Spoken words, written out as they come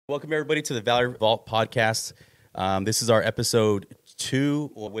Welcome, everybody, to the Valley Vault podcast. This is our episode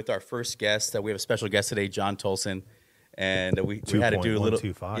 2 with our first guest. We have a special guest today, John Tolson, and we had to do a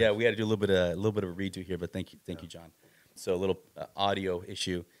little. Yeah, we had to do a little bit of a redo here, but thank you, John. So a little audio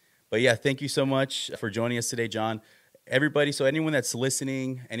issue, but yeah, thank you so much for joining us today, John. Everybody, so anyone that's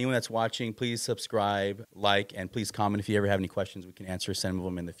listening, anyone that's watching, please subscribe, like, and please comment if you ever have any questions. We can answer some of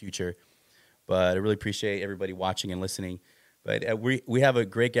them in the future. But I really appreciate everybody watching and listening. But we have a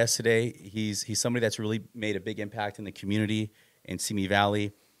great guest today. He's somebody that's really made a big impact in the community in Simi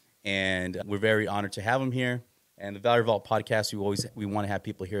Valley, and we're very honored to have him here. And the Valley Vault podcast, we want to have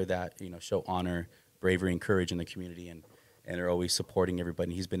people here that show honor, bravery, and courage in the community, and are always supporting everybody.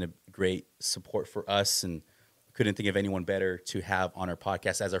 And he's been a great support for us, and couldn't think of anyone better to have on our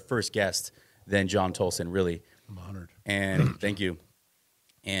podcast as our first guest than John Tolson. Really, I'm honored. And thank you.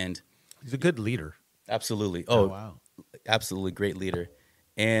 And he's a good leader. Absolutely. Oh wow. Absolutely great leader.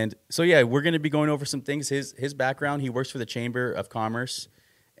 And so, yeah, we're going to be going over some things. His background, he works for the Chamber of Commerce,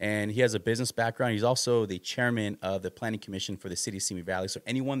 and he has a business background. He's also the chairman of the Planning Commission for the city of Simi Valley. So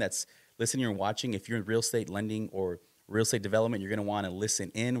anyone that's listening or watching, if you're in real estate lending or real estate development, you're going to want to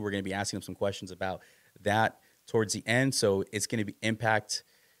listen in. We're going to be asking him some questions about that towards the end. So it's going to impact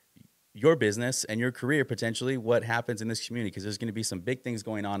your business and your career, potentially, what happens in this community, because there's going to be some big things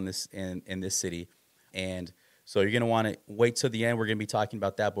going on in this city. And so you're going to want to wait till the end. We're going to be talking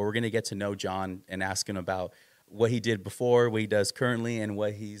about that, but we're going to get to know John and ask him about what he did before, what he does currently, and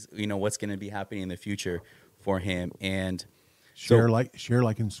what what's going to be happening in the future for him. And share, like,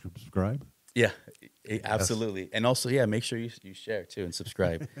 and subscribe. Yeah, absolutely. Yes. And also, yeah, make sure you share too and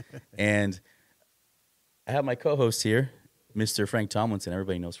subscribe. And I have my co-host here, Mr. Frank Tomlinson.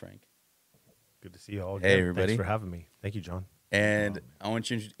 Everybody knows Frank. Good to see you all again. Hey, everybody. Thanks for having me. Thank you, John. And I want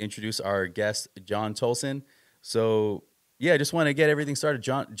to introduce our guest, John Tolson. So, yeah, I just want to get everything started.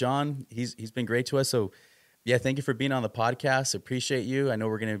 John, he's been great to us. So, yeah, thank you for being on the podcast. Appreciate you. I know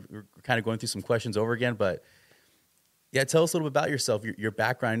we're kind of going through some questions over again, but yeah, tell us a little bit about yourself, your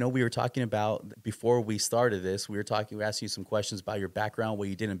background. I know we were talking about, before we started this, we were asking you some questions about your background, what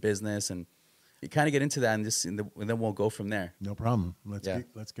you did in business, and you kind of get into that, and then we'll go from there. No problem.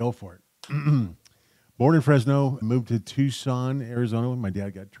 Let's go for it. Born in Fresno, moved to Tucson, Arizona when my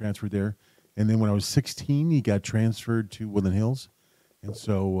dad got transferred there. And then when I was 16, he got transferred to Woodland Hills. And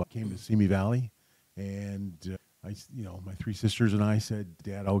so I came to Simi Valley. And my 3 sisters and I said,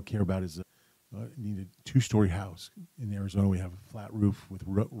 Dad, all we care about is need a 2-story house. In Arizona, we have a flat roof with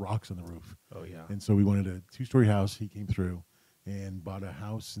rocks on the roof. Oh, yeah. And so we wanted a 2-story house. He came through and bought a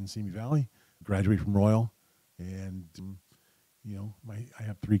house in Simi Valley, graduated from Royal. And I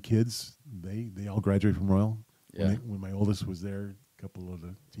have 3 kids. They all graduated from Royal. Yeah. When my oldest was there, a couple of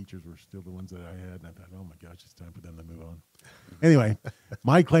the teachers were still the ones that I had, and I thought, oh my gosh, it's time for them to move on. Anyway,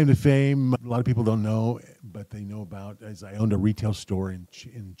 my claim to fame, a lot of people don't know, but they know about, as I owned a retail store in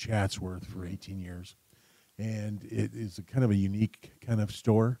Chatsworth for 18 years. And it is a kind of a unique kind of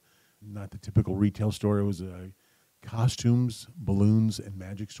store, not the typical retail store. It was a costumes, balloons, and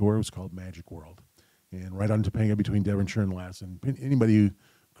magic store. It was called Magic World. And right on Topanga between Devonshire and Lassen. Anybody who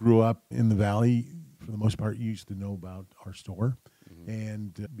grew up in the valley, for the most part, used to know about our store. Mm-hmm.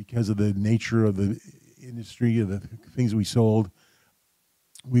 And because of the nature of the industry, of the things we sold,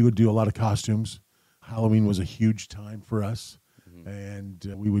 we would do a lot of costumes. Halloween was a huge time for us. Mm-hmm.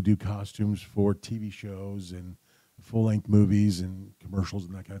 And we would do costumes for TV shows and full-length movies and commercials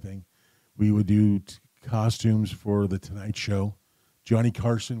and that kind of thing. We would do costumes for The Tonight Show. Johnny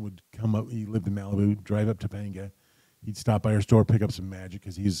Carson would come up. He lived in Malibu, drive up to Topanga. He'd stop by our store, pick up some magic,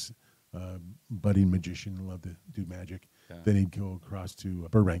 because he's a budding magician and loved to do magic. Yeah. Then he'd go across to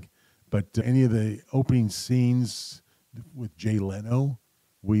Burbank. But any of the opening scenes with Jay Leno,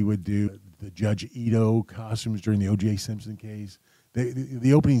 we would do the Judge Ito costumes during the O.J. Simpson case.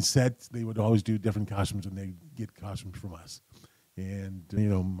 The opening sets, they would always do different costumes, and they'd get costumes from us. And,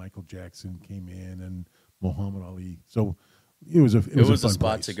 Michael Jackson came in, and Muhammad Ali. So it was a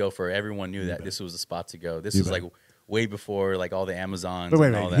spot place to go for. Everyone knew that this was a spot to go. This was like way before like all the Amazons. But wait,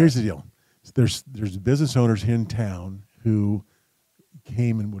 and all that. Here's the deal. There's business owners here in town who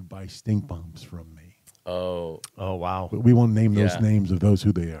came and would buy stink bombs from me. Oh, wow. But we won't name those names of those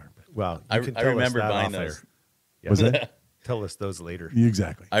who they are. Well, I remember buying those. Yeah. Was that? Tell us those later.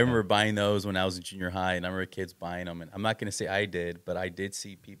 Exactly. I remember buying those when I was in junior high, and I remember kids buying them. And I'm not going to say I did, but I did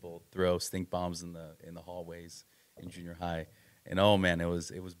see people throw stink bombs in the hallways in junior high. And oh man, it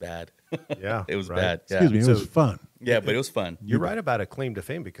was bad. Yeah, it was bad. Yeah. Excuse me, it was fun. Yeah, but it was fun. You're right about a claim to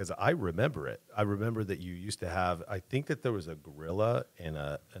fame, because I remember it. I remember that you used to have. I think that there was a gorilla and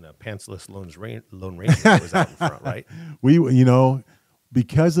a pantsless Lone Ranger that was out in front, right?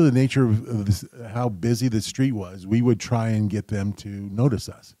 because of the nature of this, how busy the street was, we would try and get them to notice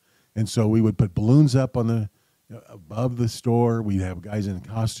us. And so we would put balloons up on the above the store. We'd have guys in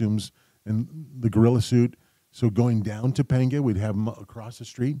costumes and the gorilla suit. So going down Topanga, we'd have them across the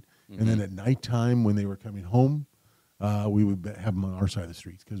street. And then at nighttime, when they were coming home, we would have them on our side of the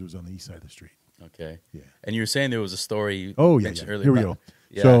street because it was on the east side of the street. Okay. Yeah. And you were saying there was a story you mentioned earlier. Here we go.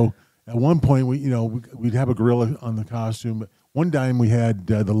 Yeah. So at one point, we'd have a gorilla on the costume. But one time we had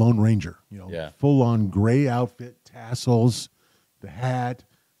the Lone Ranger, full on gray outfit, tassels, the hat,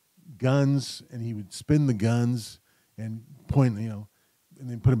 guns, and he would spin the guns and point, and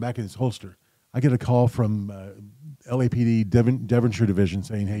then put them back in his holster. I get a call from LAPD Devonshire Division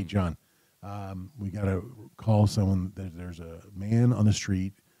saying, "Hey, John, we got to call someone. There's a man on the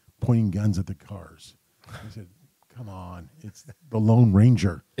street pointing guns at the cars." I said, "Come on, it's the Lone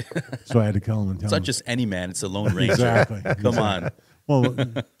Ranger." So I had to call him and tell him. It's not just any man; it's the Lone Ranger. Exactly. Come on. Well,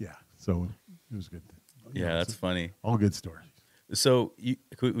 yeah. So it was good. Yeah, that's funny. All good stories. So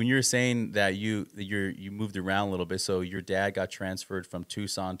when you were saying that you moved around a little bit, so your dad got transferred from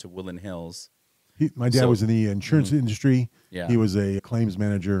Tucson to Woodland Hills. My dad was in the insurance industry. Yeah. He was a claims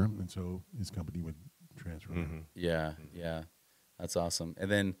manager, and so his company would transfer him. Yeah, that's awesome. And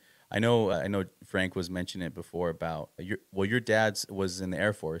then I know Frank was mentioning it before about your dad was in the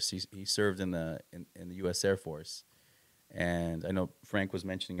Air Force. He served in the U.S. Air Force, and I know Frank was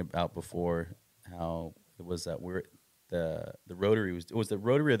mentioning about before how it was that the Rotary was the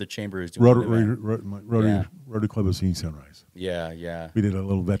Rotary or the Chamber is doing Rotary Club of Seeing Sunrise. Yeah. We did a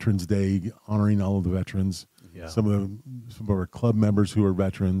little Veterans Day honoring all of the veterans. Yeah. Some of our club members who are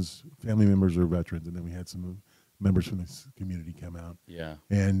veterans, family members who are veterans, and then we had some members from this community come out. Yeah.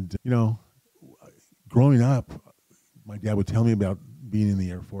 And growing up, my dad would tell me about being in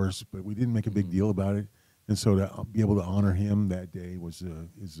the Air Force, but we didn't make a big deal about it. And so to be able to honor him that day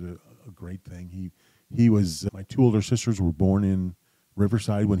is a great thing. He was my two older sisters were born in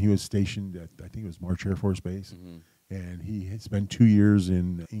Riverside when he was stationed at, I think it was March Air Force Base. And he had spent 2 years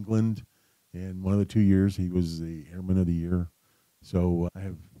in England, and one of the 2 years he was the Airman of the Year. So I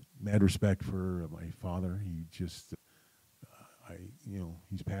have mad respect for my father. He just,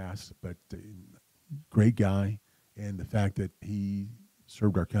 he's passed, but great guy. And the fact that he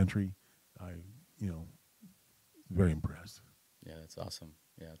served our country, very impressed. Yeah, that's awesome.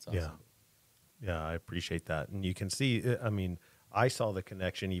 Yeah, that's awesome. Yeah, I appreciate that. And you can see, I saw the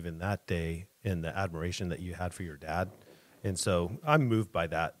connection even that day in the admiration that you had for your dad. And so I'm moved by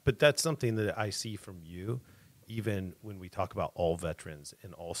that. But that's something that I see from you, even when we talk about all veterans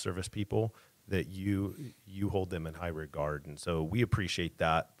and all service people, that you hold them in high regard. And so we appreciate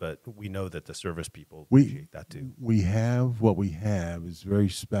that, but we know that the service people appreciate that too. We have what we have is very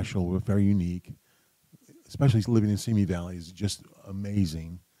special, very unique, especially living in Simi Valley is just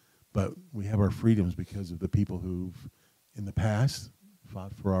amazing. But we have our freedoms because of the people who've, in the past,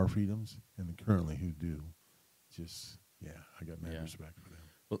 fought for our freedoms, and currently who do. Just, I got mad respect for them.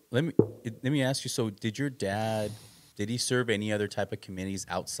 Well, let me ask you. So, did your dad? Did he serve any other type of committees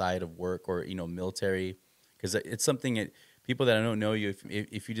outside of work or military? Because it's something that people that don't know you.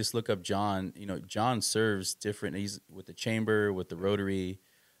 If you just look up John, John serves different. He's with the Chamber, with the Rotary.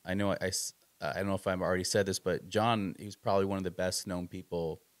 I know I don't know if I've already said this, but John, he's probably one of the best known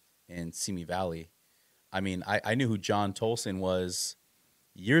people in Simi Valley. I mean, I knew who John Tolson was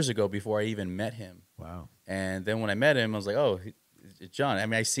years ago before I even met him. Wow. And then when I met him, I was like, oh, it's John. I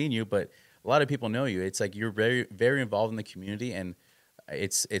mean, I've seen you, but a lot of people know you. It's like you're very, very involved in the community, and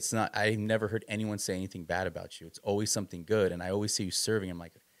it's not, I've never heard anyone say anything bad about you. It's always something good, and I always see you serving. I'm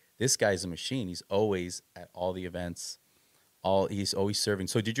like, this guy's a machine. He's always at all the events. He's always serving.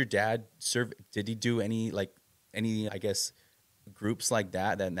 So did your dad serve? Did he do any, I guess, groups like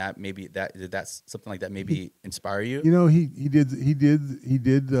that did something like that maybe inspire you? He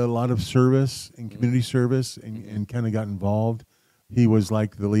did a lot of service and community service and kind of got involved. He was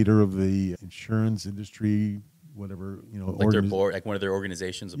like the leader of the insurance industry, whatever, like their board, like one of their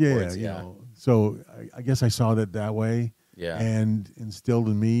organizations of boards. So I guess I saw that way. Yeah. And instilled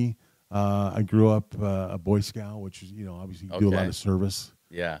in me. I grew up a Boy Scout, which is, obviously do a lot of service.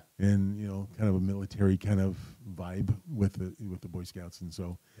 Yeah. And, kind of a military kind of vibe with the Boy Scouts. And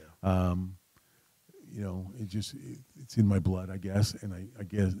so, it's in my blood, I guess. And I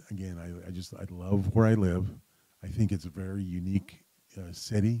guess, again, I love where I live. I think it's a very unique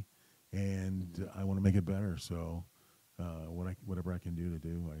city, and I want to make it better. So whatever I can do,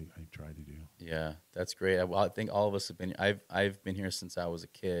 I try to do. Yeah, that's great. I think all of us have been. I've been here since I was a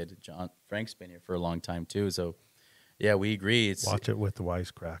kid. Frank's been here for a long time too. So, yeah, we agree. Watch it with the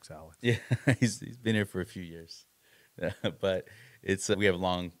wisecracks, Alex. Yeah, he's been here for a few years, but It's we have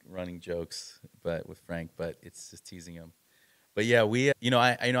long running jokes, but with Frank, but it's just teasing him. But yeah, we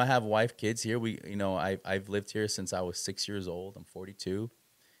I have wife, kids here. I've lived here since I was 6 years old. I'm 42,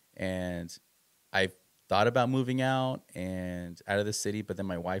 and I've thought about moving out out of the city. But then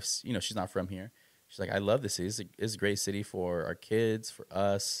my wife's she's not from here. She's like, I love the city. It's a great city for our kids, for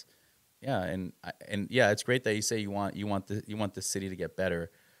us. Yeah, and yeah, it's great that you say you want the city to get better.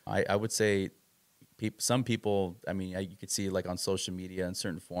 I would say some people, I mean, you could see like on social media and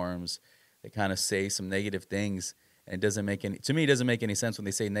certain forums, they kind of say some negative things, and it doesn't make any sense when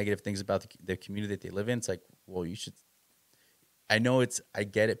they say negative things about the community that they live in. It's like, well, you should. I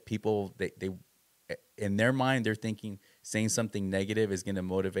get it. People, they in their mind, they're thinking saying something negative is going to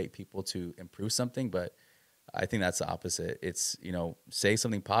motivate people to improve something, but I think that's the opposite. It's, say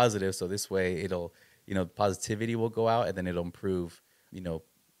something positive, so this way it'll, positivity will go out, and then it'll improve,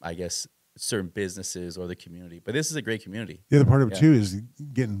 I guess, certain businesses or the community. But this is a great community. The other part of it too is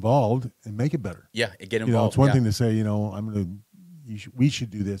get involved and make it better. Yeah, get involved. It's one thing to say, we should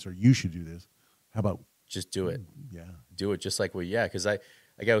do this, or you should do this. How about just do it? Yeah, do it just like because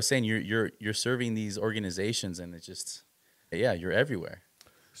like I was saying, you're serving these organizations, and it's just, you're everywhere.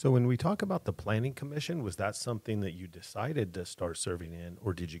 So when we talk about the Planning Commission, was that something that you decided to start serving in,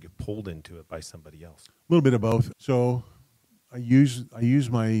 or did you get pulled into it by somebody else? A little bit of both. So I use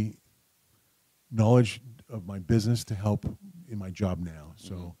my knowledge of my business to help in my job now.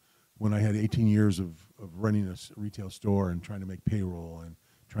 So when I had 18 years of running a retail store and trying to make payroll and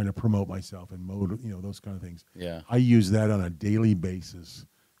trying to promote myself and those kind of things. Yeah. I use that on a daily basis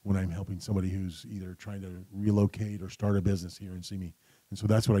when I'm helping somebody who's either trying to relocate or start a business here in Simi. And so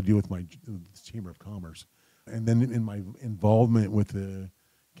that's what I do with my Chamber of Commerce. And then in my involvement with the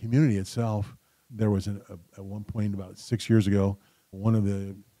community itself, there was at one point about 6 years ago, one of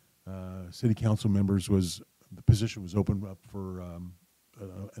the city council members the position was opened up for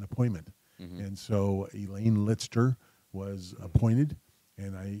an appointment. And so Elaine Litster was appointed,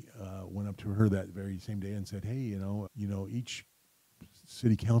 and I went up to her that very same day and said, hey, each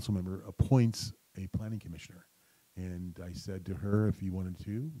city council member appoints a planning commissioner. And I said to her, if you wanted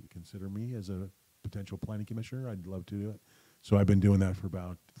to consider me as a potential planning commissioner, I'd love to do it. So I've been doing that for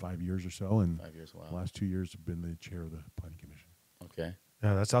about 5 years or so. And 5 years, wow. The last 2 years have been the chair of the planning commission. Okay.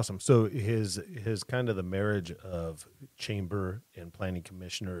 Yeah, that's awesome. So his kind of the marriage of chamber and planning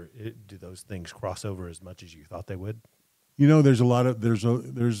commissioner, do those things cross over as much as you thought they would? There's a lot of,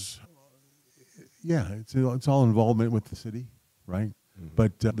 it's all involvement with the city, right?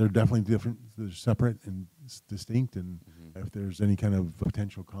 But they're definitely different. They're separate and distinct. And if there's any kind of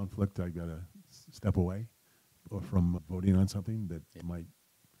potential conflict, I got to step away from voting on something that might,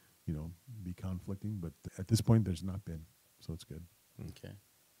 be conflicting. But at this point, there's not been. So it's good. Okay.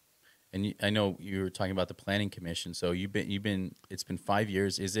 And I know you were talking about the planning commission. So it's been 5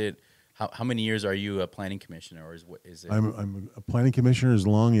 years. Is it, how many years are you a planning commissioner, or is it? I'm a planning commissioner as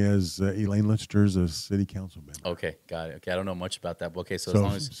long as Elaine Litster is a city council member. Okay, got it. Okay, I don't know much about that. Okay, so as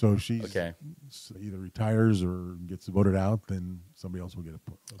long as she's okay, either retires or gets voted out, then somebody else will get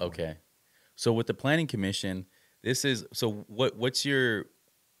appointed. Okay, so with the planning commission, what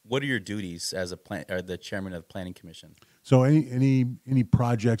are your duties as the chairman of the planning commission? So any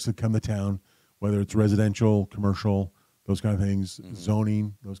projects that come to town, whether it's residential, commercial, those kind of things,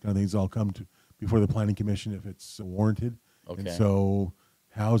 zoning, those kind of things, all come before the planning commission if it's warranted. Okay. And so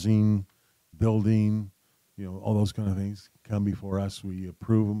housing, building, all those kind of things come before us. We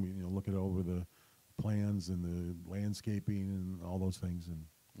approve them. We look it over the plans and the landscaping and all those things, and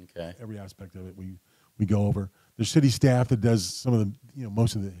every aspect of it we go over. There's city staff that does some of the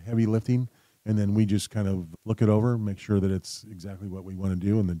most of the heavy lifting, and then we just kind of look it over, make sure that it's exactly what we want to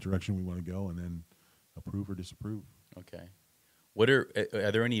do and the direction we want to go, and then approve or disapprove. Okay.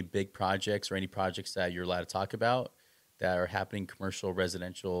 Are there any big projects or any projects that you're allowed to talk about that are happening, commercial,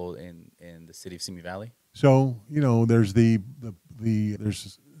 residential, in the city of Simi Valley? So there's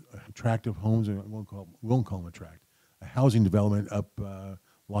there's a tract of homes, and we won't call them a tract, a housing development up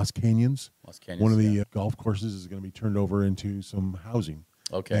Los Canyons. Los Canyons. One of the golf courses is going to be turned over into some housing.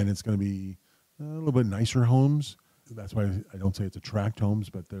 Okay. And it's going to be a little bit nicer homes. That's why I don't say it's a tract homes,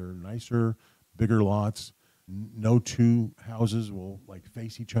 but they're nicer, bigger lots. No two houses will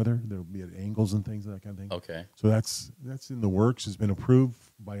face each other. There'll be at angles and things, that kind of thing. Okay. So that's in the works. It's been approved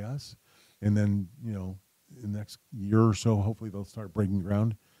by us, and then in the next year or so, hopefully they'll start breaking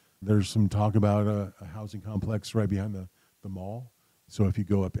ground. There's some talk about a housing complex right behind the mall. So if you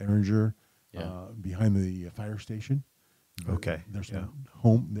go up Erringer, behind the fire station, there's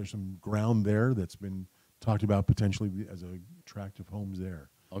some ground there that's been talked about potentially as a tract of homes there.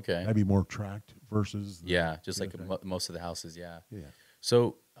 Okay. That'd be more tract versus just like most of the houses. Yeah. Yeah.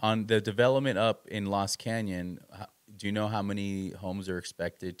 So on the development up in Lost Canyon, do you know how many homes are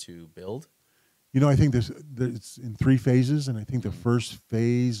expected to build? I think it's in 3 phases, and I think the first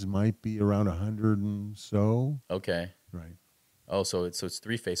phase might be around 100 and so. Okay. Right. Oh, so it's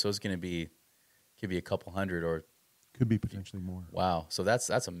 3 phase. So it's could be a couple hundred or could be potentially more. Wow. So that's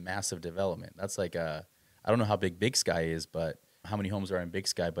a massive development. That's like I don't know how big Big Sky is, but how many homes are in Big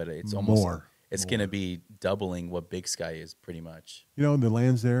Sky? But it's almost more. It's going to be doubling what Big Sky is, pretty much. The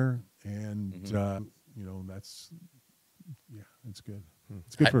land's there, and that's it's good.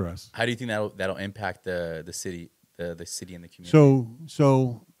 It's good for us. How do you think that'll impact the city, the city and the community?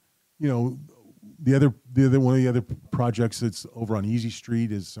 So the other one of the other projects that's over on Easy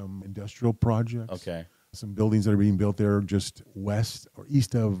Street is some industrial projects. Okay. Some buildings that are being built there just west or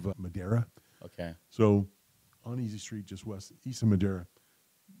east of Madera. Okay. So on Easy Street, just east of Madera,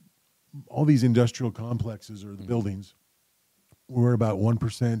 all these industrial complexes or the buildings, we're about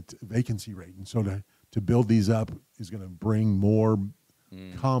 1% vacancy rate, and so to build these up is going to bring more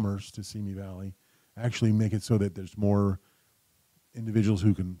commerce to Simi Valley. Actually, make it so that there's more individuals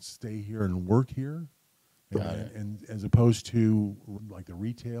who can stay here and work here, and as opposed to like the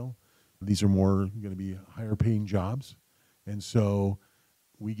retail, these are more going to be higher paying jobs, and so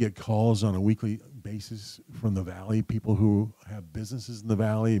we get calls on a weekly basis from the valley, people who have businesses in the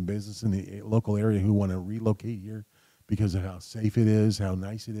valley, business in the local area who want to relocate here because of how safe it is, how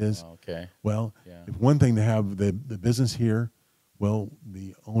nice it is. Okay. Well, if one thing to have the business here, well,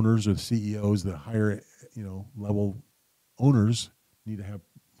 the owners or the CEOs, the higher level owners need to have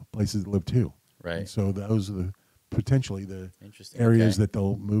places to live too. Right. And so those are potentially the areas that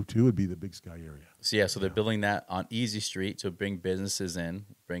they'll move to would be the Big Sky area. So they're building that on Easy Street to bring businesses in,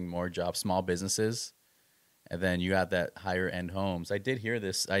 bring more jobs, small businesses, and then you have that higher end homes. I did hear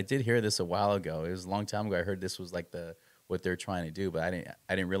this a while ago. It was a long time ago. I heard this was like what they're trying to do, but I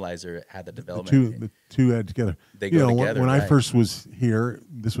didn't realize they had the development. The two add together. They go together. When I first was here,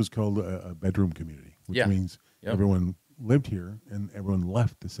 this was called a bedroom community, which means everyone lived here and everyone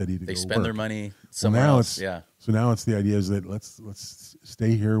left the city to go They spend their work. money somewhere else. So now it's the idea is that let's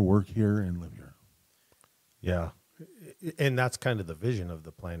stay here, work here, and live here. Yeah. And that's kind of the vision of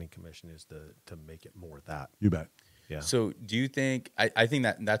the Planning Commission is to make it more that. You bet. Yeah. So do you think, I think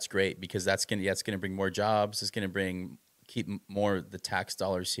that's great because that's going to bring more jobs. It's going to keep more of the tax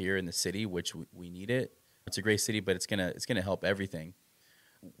dollars here in the city, which we need it. It's a great city, but it's going to help everything.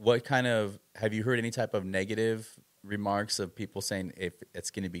 What have you heard any type of negative remarks of people saying if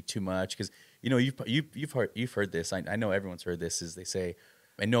it's going to be too much? Because you've heard this. I know everyone's heard this. Is they say,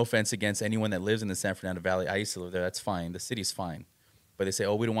 and no offense against anyone that lives in the San Fernando Valley. I used to live there. That's fine. The city's fine. But they say,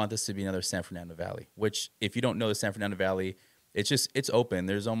 we don't want this to be another San Fernando Valley. Which, if you don't know the San Fernando Valley, it's open.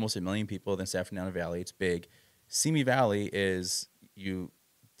 There's almost 1 million people in the San Fernando Valley. It's big. Simi Valley is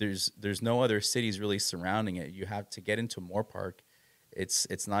there's no other cities really surrounding it. You have to get into Moore Park.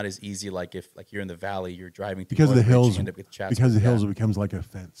 It's not as easy like if you're in the valley, you're driving through because of the hills. Because the hills, it becomes like a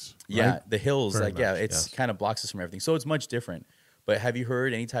fence. Yeah, right? The hills, Very much, it's kind of blocks us from everything. So it's much different. But have you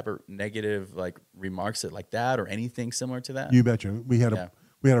heard any type of negative remarks like that or anything similar to that? You betcha. We had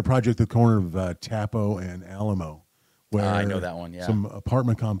a project at the corner of Tapo and Alamo, where I know that one. Yeah, some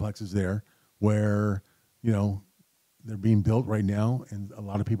apartment complexes there where they're being built right now, and a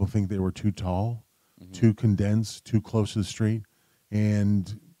lot of people think they were too tall, too condensed, too close to the street.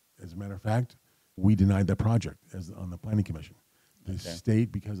 And as a matter of fact, we denied that project on the Planning Commission. The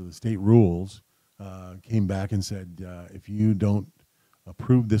state, because of the state rules, came back and said, if you don't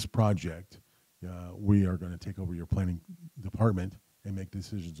approve this project, we are going to take over your planning department and make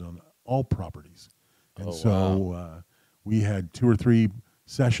decisions on all properties. And we had 2 or 3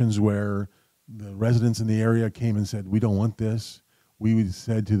 sessions where the residents in the area came and said, we don't want this. We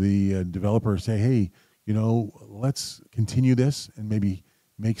said to the developer, say, hey, let's continue this and maybe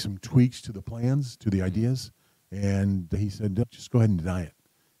make some tweaks to the plans, to the ideas. And he said, just go ahead and deny it.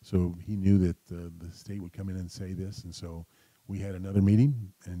 So he knew that the state would come in and say this. And so we had another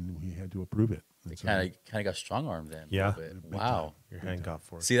meeting and we had to approve it. They kind of got strong-armed then. Yeah. A little bit. Wow. Your hand got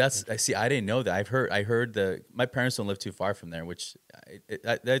forced. See, I didn't know that. I heard my parents don't live too far from there, which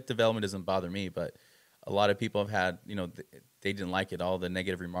that development doesn't bother me, but a lot of people have had, they didn't like it, all the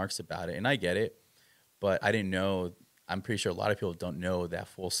negative remarks about it. And I get it. But I didn't know. I'm pretty sure a lot of people don't know that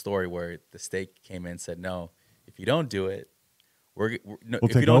full story where the state came in and said, "No, if you don't do it,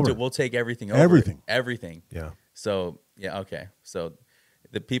 if you don't do it, we'll take everything over." Everything. Yeah. So okay. So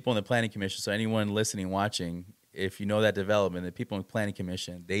the people in the Planning Commission. So anyone listening, watching, if you know that development, the people in the Planning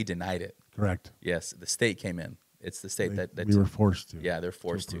Commission, they denied it. Correct. Yes, the state came in It's the state that we were forced to. Yeah, they're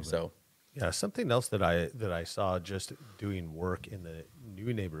forced to. So. Yeah, something else that I saw just doing work in the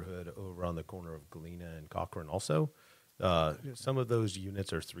new neighborhood over on the corner of Galena and Cochrane also, some of those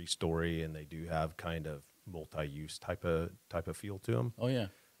units are 3-story and they do have kind of multi-use type of feel to them. Oh, yeah.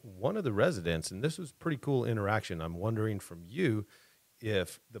 One of the residents, and this was pretty cool interaction, I'm wondering from you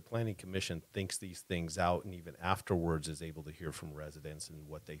if the Planning Commission thinks these things out and even afterwards is able to hear from residents and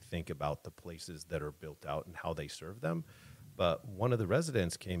what they think about the places that are built out and how they serve them. But one of the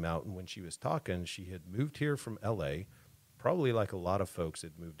residents came out, and when she was talking, she had moved here from L.A., probably like a lot of folks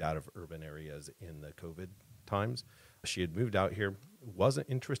had moved out of urban areas in the COVID times. She had moved out here, wasn't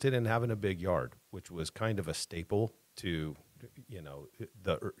interested in having a big yard, which was kind of a staple to,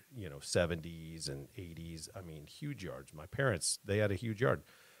 the 70s and 80s. I mean, huge yards. My parents, they had a huge yard.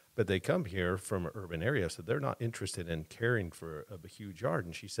 But they come here from an urban area, so they're not interested in caring for a huge yard.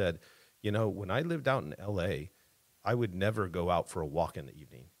 And she said, when I lived out in L.A., I would never go out for a walk in the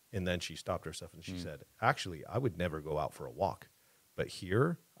evening. And then she stopped herself and she said, actually, I would never go out for a walk. But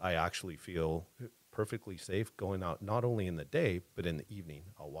here, I actually feel perfectly safe going out, not only in the day, but in the evening.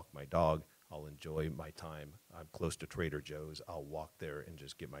 I'll walk my dog. I'll enjoy my time. I'm close to Trader Joe's. I'll walk there and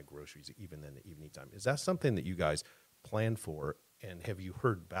just get my groceries even in the evening time. Is that something that you guys plan for? And have you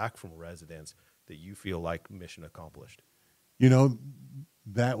heard back from residents that you feel like mission accomplished?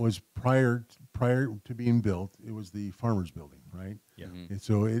 That was prior to being built. It was the farmers building, right? Yeah. And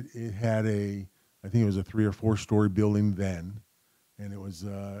so it had I think it was a 3 or 4 story building then, and it was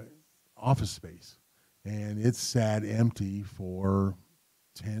office space, and it sat empty for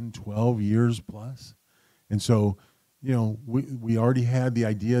 10, 12 years plus. And so, we already had the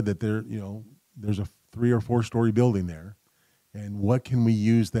idea that there's a 3 or 4 story building there, and what can we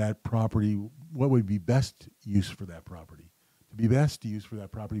use that property? What would be best use for that property? To be best use for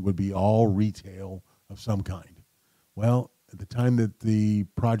that property would be all retail of some kind. Well, at the time that the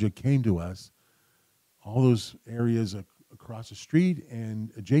project came to us, all those areas across the street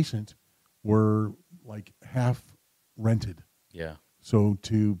and adjacent were like half rented. Yeah. So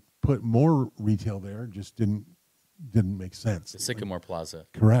to put more retail there just didn't make sense. The Sycamore Plaza.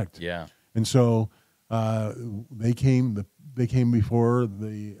 Correct. Yeah. And so they came before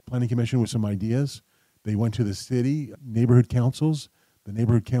the Planning Commission with some ideas. They went to the city, neighborhood councils. The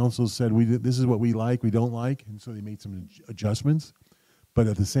neighborhood councils said, this is what we like, we don't like, and so they made some adjustments. But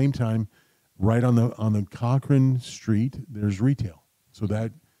at the same time, right on the Cochrane Street, there's retail. So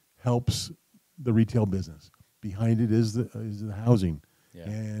that helps the retail business. Behind it is the housing. Yeah.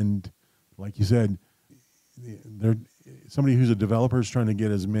 And like you said, somebody who's a developer is trying to get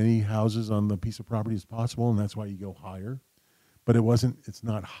as many houses on the piece of property as possible, and that's why you go higher. But it's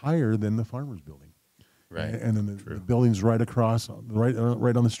not higher than the farmers building. Right. And then the buildings right across, right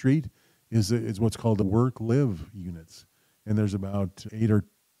on the street is what's called the work-live units. And there's about 8 or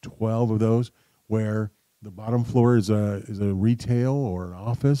 12 of those where the bottom floor is a retail or an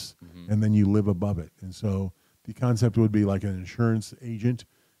office, and then you live above it. And so the concept would be like an insurance agent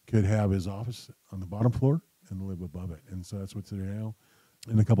could have his office on the bottom floor and live above it. And so that's what's there now,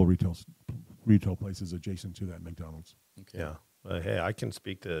 and a couple of retail places adjacent to that McDonald's. Okay. Yeah. Hey, I can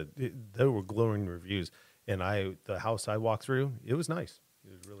speak to. There were glowing reviews, and the house I walked through, it was nice.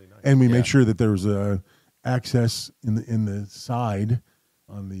 It was really nice. And we made sure that there was access in the side,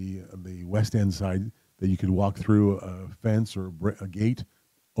 on the west end side, that you could walk through a fence or a gate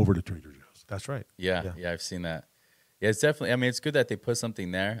over to Trader Joe's. That's right. Yeah, I've seen that. Yeah, it's definitely. I mean, it's good that they put something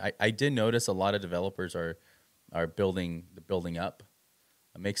there. I did notice a lot of developers are building up.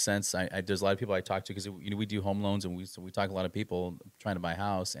 It makes sense. There's a lot of people I talk to because we do home loans, and we talk to a lot of people trying to buy a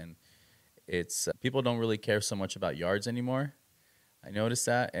house, and it's people don't really care so much about yards anymore. I noticed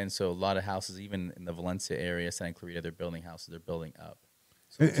that, and so a lot of houses, even in the Valencia area, Santa Clarita, they're building houses. They're building up.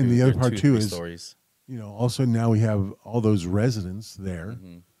 So and the other part too is, stories. Also now we have all those residents there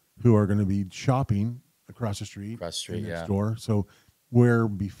who are going to be shopping across the street, next door. So where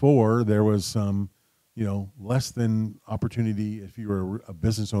before there was some, less than opportunity if you were a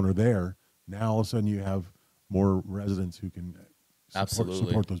business owner there, now all of a sudden you have more residents who can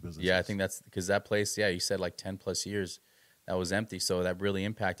support those businesses. Yeah, I think that's because that place, you said like 10 plus years that was empty. So that really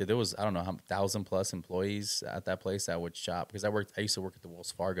impacted. There was, 1,000 plus employees at that place that would shop, because I used to work at the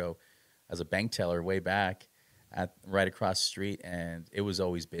Wells Fargo as a bank teller way back right across the street, and it was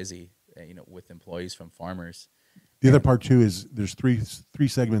always busy, with employees from farmers. The other part too is there's three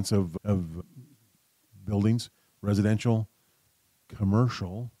segments of buildings: residential,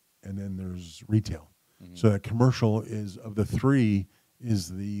 commercial, and then there's retail. So that commercial is, of the three, is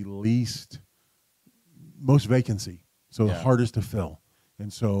the most vacancy, so the hardest to fill.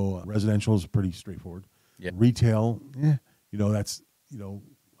 And so residential is pretty straightforward. Yeah. Retail, that's,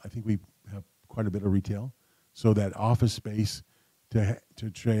 I think we have quite a bit of retail. So that office space to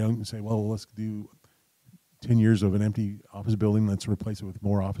try and say, well, let's do 10 years of an empty office building. Let's replace it with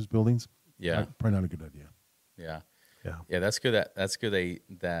more office buildings. Yeah. Probably not a good idea. Yeah. Yeah. Yeah, that's good. That's good.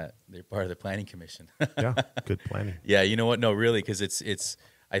 That they're part of the planning commission. Yeah, good planning. Yeah, you know what? No, really, because it's.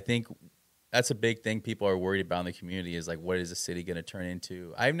 I think that's a big thing people are worried about in the community is like, what is the city going to turn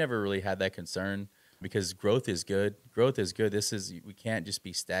into? I've never really had that concern because growth is good. Growth is good. We can't just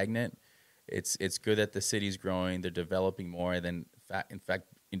be stagnant. It's good that the city's growing. They're developing more. And then, in fact,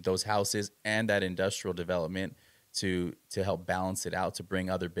 those houses and that industrial development to help balance it out to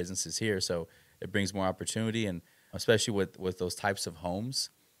bring other businesses here. So it brings more opportunity and. Especially with those types of homes,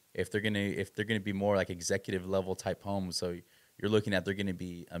 if they're gonna be more like executive level type homes, so you're looking at they're gonna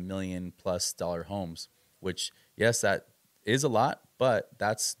be $1 million+ homes, which yes, that is a lot, but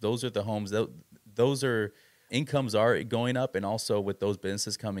those are the homes those are incomes are going up, and also with those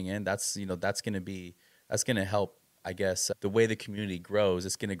businesses coming in, that's gonna help. I guess the way the community grows,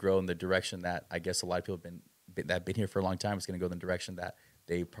 it's gonna grow in the direction that I guess a lot of people have been here for a long time. It's gonna go in the direction that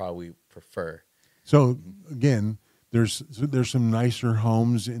they probably prefer. So again, there's some nicer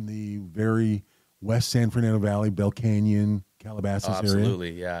homes in the very West San Fernando Valley, Bell Canyon, Calabasas area.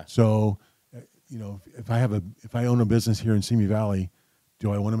 Absolutely, yeah. So, if I own a business here in Simi Valley,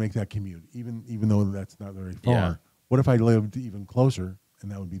 do I want to make that commute, even though that's not very far? Yeah. What if I lived even closer,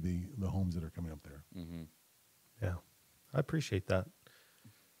 and that would be the homes that are coming up there? Mm-hmm. Yeah, I appreciate that.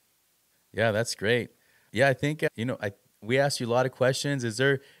 Yeah, that's great. Yeah, I think we asked you a lot of questions. Is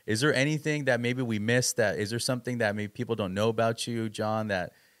there anything that maybe we missed? Is there something that maybe people don't know about you, John,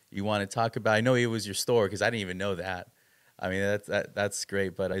 that you want to talk about? I know it was your store because I didn't even know that. I mean, that's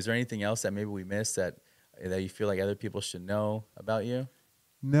great. But is there anything else that maybe we missed that you feel like other people should know about you?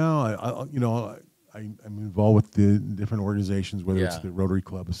 No, I'm involved with the different organizations, whether it's the Rotary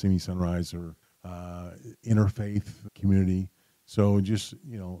Club of Simi Sunrise or Interfaith Community. So just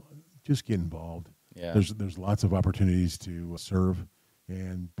get involved. Yeah. There's lots of opportunities to serve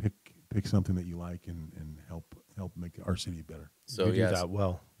and pick something that you like and help make our city better. So you do that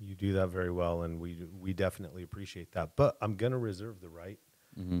well. You do that very well, and we definitely appreciate that. But I'm going to reserve the right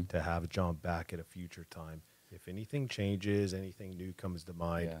to have John back at a future time. If anything changes, anything new comes to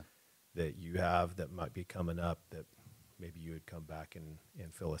mind that you have that might be coming up, that maybe you would come back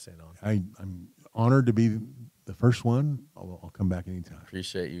and fill us in on. I'm honored to be the first one. I'll come back anytime.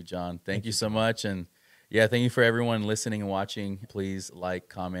 Appreciate you, John. Thank you so much. And thank you for everyone listening and watching. Please like,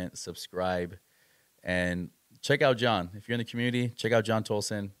 comment, subscribe, and check out John. If you're in the community, check out John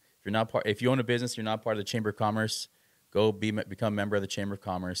Tolson. If you own a business, you're not part of the Chamber of Commerce, go become a member of the Chamber of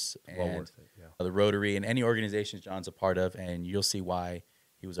Commerce and worth it, the Rotary and any organizations John's a part of, and you'll see why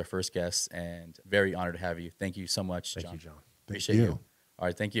he was our first guest, and very honored to have you. Thank you so much, John. Thank you, John. Appreciate you. All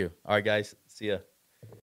right, thank you. All right, guys. See ya.